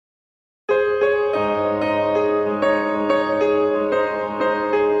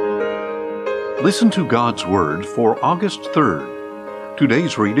Listen to God's Word for August 3rd.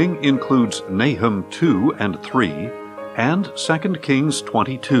 Today's reading includes Nahum 2 and 3 and 2 Kings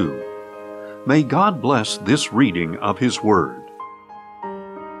 22. May God bless this reading of His Word.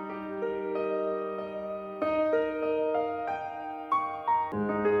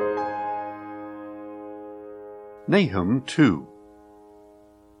 Nahum 2.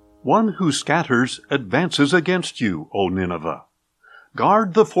 One who scatters advances against you, O Nineveh.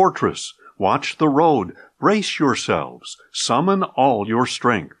 Guard the fortress, watch the road, brace yourselves, summon all your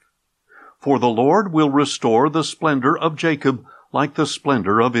strength. For the Lord will restore the splendor of Jacob like the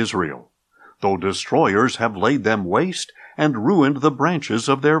splendor of Israel, though destroyers have laid them waste and ruined the branches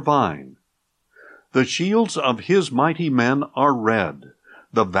of their vine. The shields of his mighty men are red,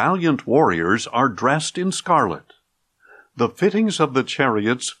 the valiant warriors are dressed in scarlet. The fittings of the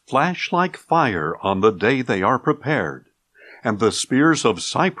chariots flash like fire on the day they are prepared, and the spears of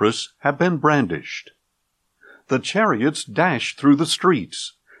Cyprus have been brandished. The chariots dash through the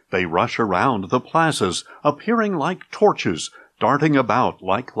streets. They rush around the plazas, appearing like torches, darting about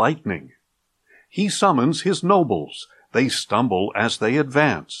like lightning. He summons his nobles. They stumble as they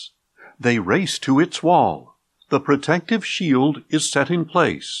advance. They race to its wall. The protective shield is set in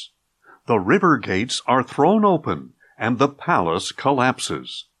place. The river gates are thrown open, and the palace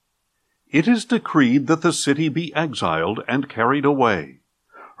collapses. It is decreed that the city be exiled and carried away.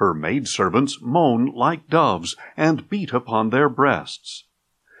 Her maidservants moan like doves and beat upon their breasts.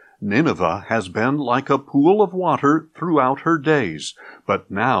 Nineveh has been like a pool of water throughout her days,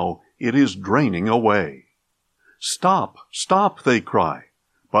 but now it is draining away. Stop, stop, they cry,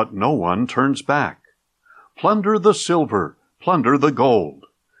 but no one turns back. Plunder the silver, plunder the gold.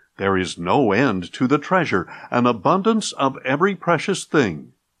 There is no end to the treasure, an abundance of every precious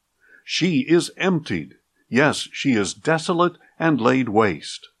thing. She is emptied. Yes, she is desolate and laid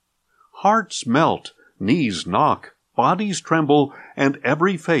waste. Hearts melt, knees knock, bodies tremble, and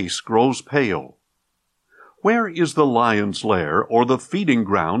every face grows pale. Where is the lion's lair, or the feeding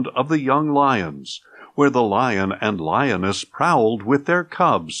ground of the young lions, where the lion and lioness prowled with their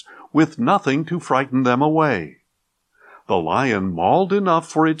cubs, with nothing to frighten them away? The lion mauled enough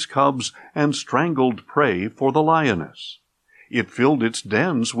for its cubs and strangled prey for the lioness. It filled its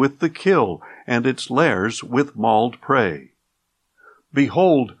dens with the kill, and its lairs with mauled prey.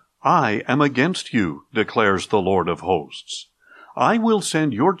 Behold, I am against you, declares the Lord of hosts. I will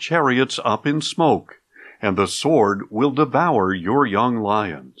send your chariots up in smoke, and the sword will devour your young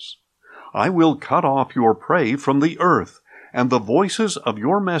lions. I will cut off your prey from the earth, and the voices of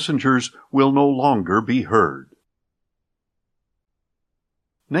your messengers will no longer be heard.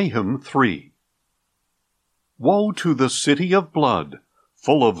 Nahum 3. Woe to the city of blood,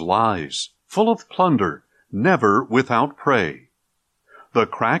 full of lies, full of plunder, never without prey. The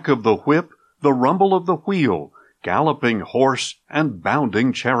crack of the whip, the rumble of the wheel, galloping horse and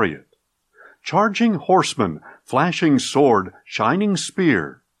bounding chariot. Charging horsemen, flashing sword, shining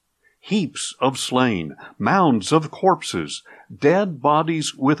spear. Heaps of slain, mounds of corpses, dead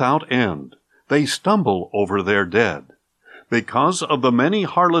bodies without end. They stumble over their dead. Because of the many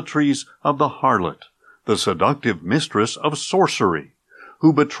harlotries of the harlot, the seductive mistress of sorcery,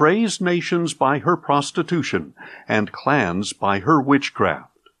 who betrays nations by her prostitution and clans by her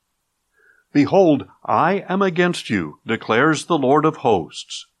witchcraft. Behold, I am against you, declares the Lord of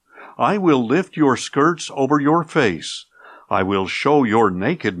hosts. I will lift your skirts over your face. I will show your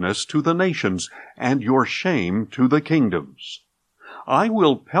nakedness to the nations and your shame to the kingdoms. I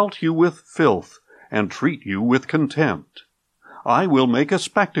will pelt you with filth and treat you with contempt. I will make a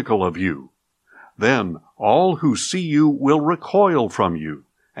spectacle of you. Then all who see you will recoil from you,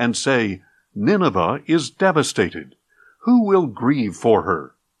 and say, Nineveh is devastated. Who will grieve for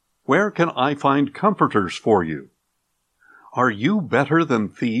her? Where can I find comforters for you? Are you better than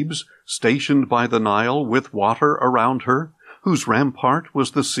Thebes, stationed by the Nile with water around her, whose rampart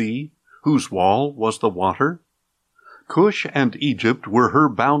was the sea, whose wall was the water? Cush and Egypt were her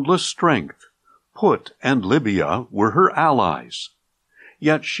boundless strength. Put and Libya were her allies.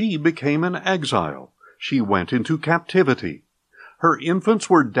 Yet she became an exile. She went into captivity. Her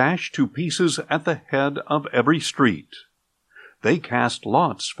infants were dashed to pieces at the head of every street. They cast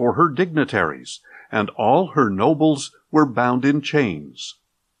lots for her dignitaries, and all her nobles were bound in chains.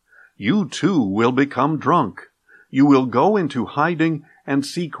 You too will become drunk. You will go into hiding and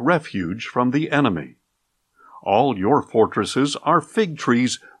seek refuge from the enemy. All your fortresses are fig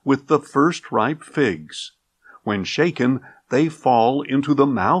trees with the first ripe figs. When shaken, they fall into the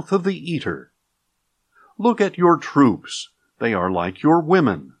mouth of the eater. Look at your troops. They are like your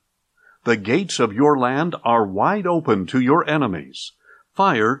women. The gates of your land are wide open to your enemies.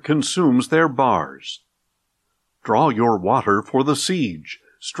 fire consumes their bars. Draw your water for the siege,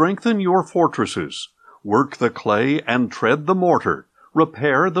 strengthen your fortresses, work the clay and tread the mortar,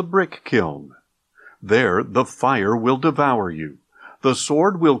 repair the brick kiln. There the fire will devour you, the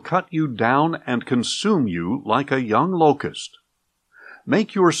sword will cut you down and consume you like a young locust.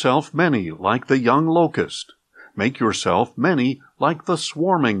 Make yourself many like the young locust, make yourself many like the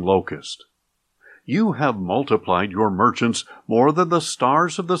swarming locust. You have multiplied your merchants more than the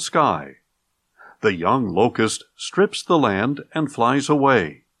stars of the sky. The young locust strips the land and flies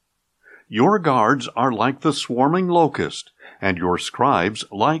away. Your guards are like the swarming locust, and your scribes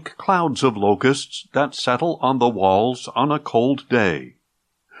like clouds of locusts that settle on the walls on a cold day.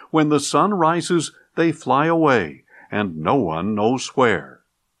 When the sun rises, they fly away, and no one knows where.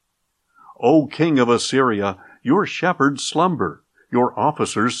 O king of Assyria, your shepherds slumber, your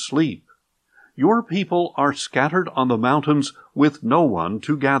officers sleep. Your people are scattered on the mountains with no one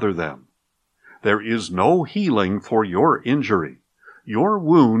to gather them. There is no healing for your injury. Your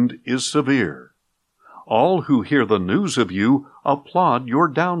wound is severe. All who hear the news of you applaud your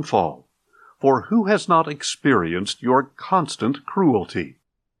downfall, for who has not experienced your constant cruelty?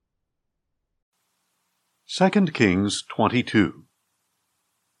 2 Kings 22.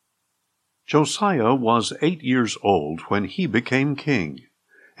 Josiah was 8 years old when he became king,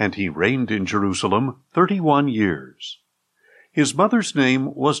 and he reigned in Jerusalem 31 years. His mother's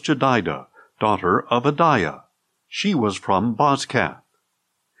name was Jedidah, daughter of Adaiah. She was from Bozkath.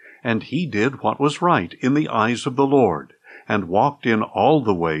 And he did what was right in the eyes of the Lord, and walked in all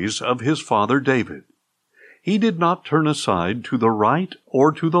the ways of his father David. He did not turn aside to the right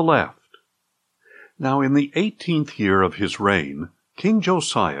or to the left. Now in the 18th year of his reign, King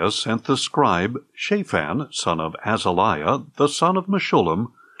Josiah sent the scribe Shaphan, son of Azaliah, the son of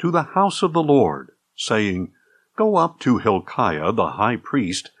Meshullam, to the house of the Lord, saying, Go up to Hilkiah the high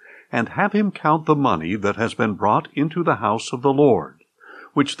priest, and have him count the money that has been brought into the house of the Lord,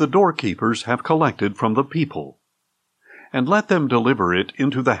 which the doorkeepers have collected from the people. And let them deliver it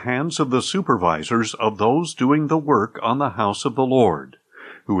into the hands of the supervisors of those doing the work on the house of the Lord,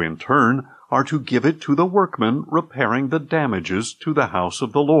 who in turn are to give it to the workmen repairing the damages to the house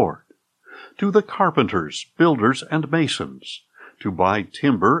of the Lord, to the carpenters, builders, and masons, to buy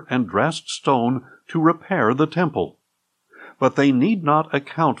timber and dressed stone to repair the temple. But they need not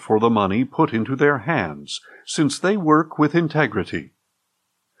account for the money put into their hands, since they work with integrity.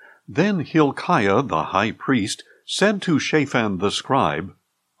 Then Hilkiah the high priest said to Shaphan the scribe,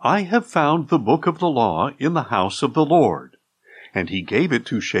 I have found the book of the law in the house of the Lord. And he gave it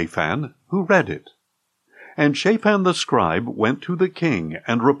to Shaphan, who read it. And Shaphan the scribe went to the king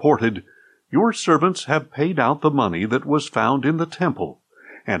and reported, Your servants have paid out the money that was found in the temple,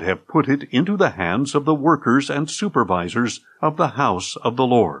 and have put it into the hands of the workers and supervisors of the house of the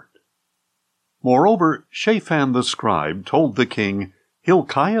Lord. Moreover, Shaphan the scribe told the king,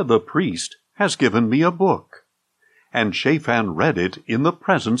 Hilkiah the priest has given me a book. And Shaphan read it in the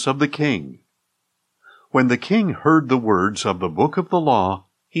presence of the king. When the king heard the words of the book of the law,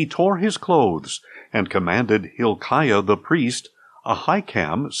 he tore his clothes, and commanded Hilkiah the priest,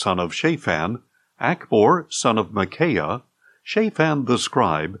 Ahikam son of Shaphan, Achbor son of Micaiah, Shaphan the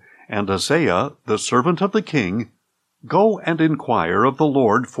scribe, and Asaiah the servant of the king, Go and inquire of the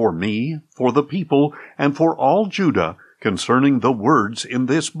Lord for me, for the people, and for all Judah, concerning the words in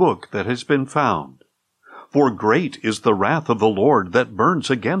this book that has been found. For great is the wrath of the Lord that burns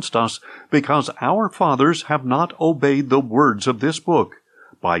against us, because our fathers have not obeyed the words of this book,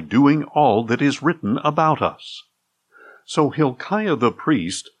 by doing all that is written about us. So Hilkiah the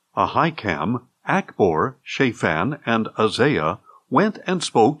priest, Ahikam, Achbor, Shaphan, and Asaiah went and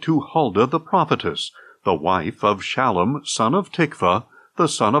spoke to Huldah the prophetess, the wife of Shallum son of Tikvah, the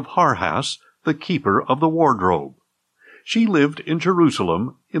son of Harhas, the keeper of the wardrobe. She lived in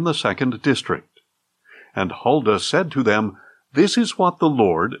Jerusalem in the 2nd district. And Huldah said to them, This is what the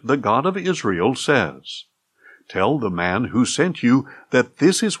Lord, the God of Israel, says. Tell the man who sent you that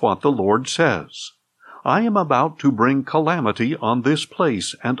this is what the Lord says. I am about to bring calamity on this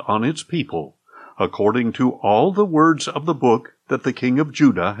place and on its people, according to all the words of the book that the king of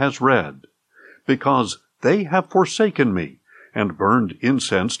Judah has read, because they have forsaken me, and burned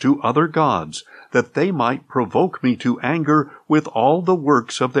incense to other gods, that they might provoke me to anger with all the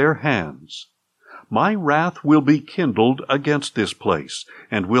works of their hands. My wrath will be kindled against this place,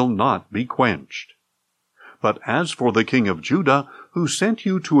 and will not be quenched. But as for the king of Judah, who sent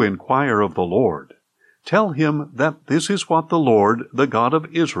you to inquire of the Lord, tell him that this is what the Lord, the God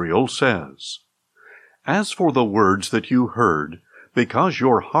of Israel, says. As for the words that you heard, because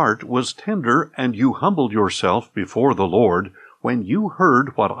your heart was tender and you humbled yourself before the Lord, when you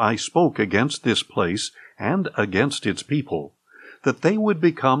heard what I spoke against this place and against its people, that they would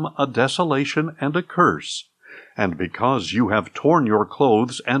become a desolation and a curse, and because you have torn your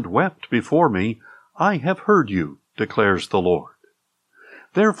clothes and wept before me, I have heard you, declares the Lord.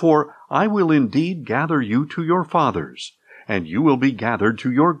 Therefore I will indeed gather you to your fathers, and you will be gathered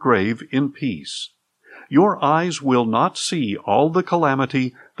to your grave in peace. Your eyes will not see all the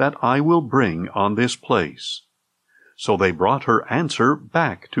calamity that I will bring on this place. So they brought her answer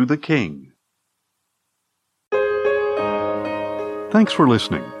back to the king. Thanks for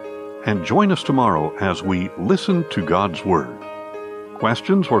listening, and join us tomorrow as we listen to God's Word.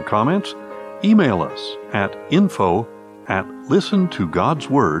 Questions or comments? Email us at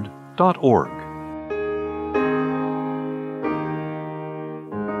info@listentogodsword.org.